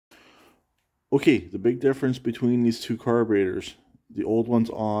Okay, the big difference between these two carburetors. The old one's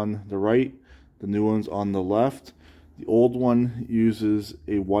on the right, the new one's on the left. The old one uses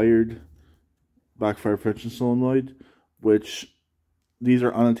a wired backfire friction solenoid, which these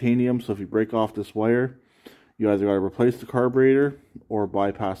are unattanium, so if you break off this wire, you either got to replace the carburetor or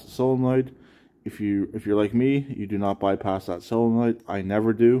bypass the solenoid. If you're like me, you do not bypass that solenoid. I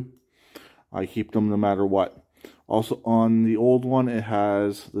never do. I keep them no matter what. Also, on the old one, it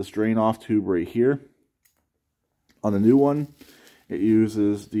has this drain off tube right here. On the new one, it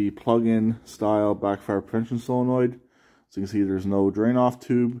uses the plug-in style backfire prevention solenoid. So you can see there's no drain off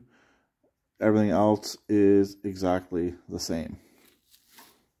tube. Everything else is exactly the same.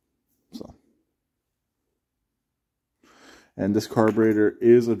 And this carburetor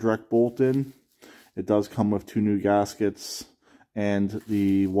is a direct bolt-in. It does come with 2 new gaskets and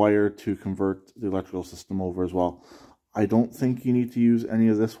the wire to convert the electrical system over as well. I don't think you need to use any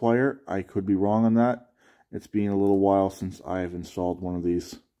of this wire. I could be wrong on that. It's been a little while since I've installed one of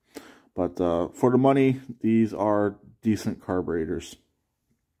these. But for the money, these are decent carburetors.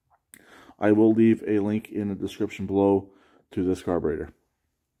 I will leave a link in the description below to this carburetor.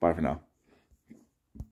 Bye for now.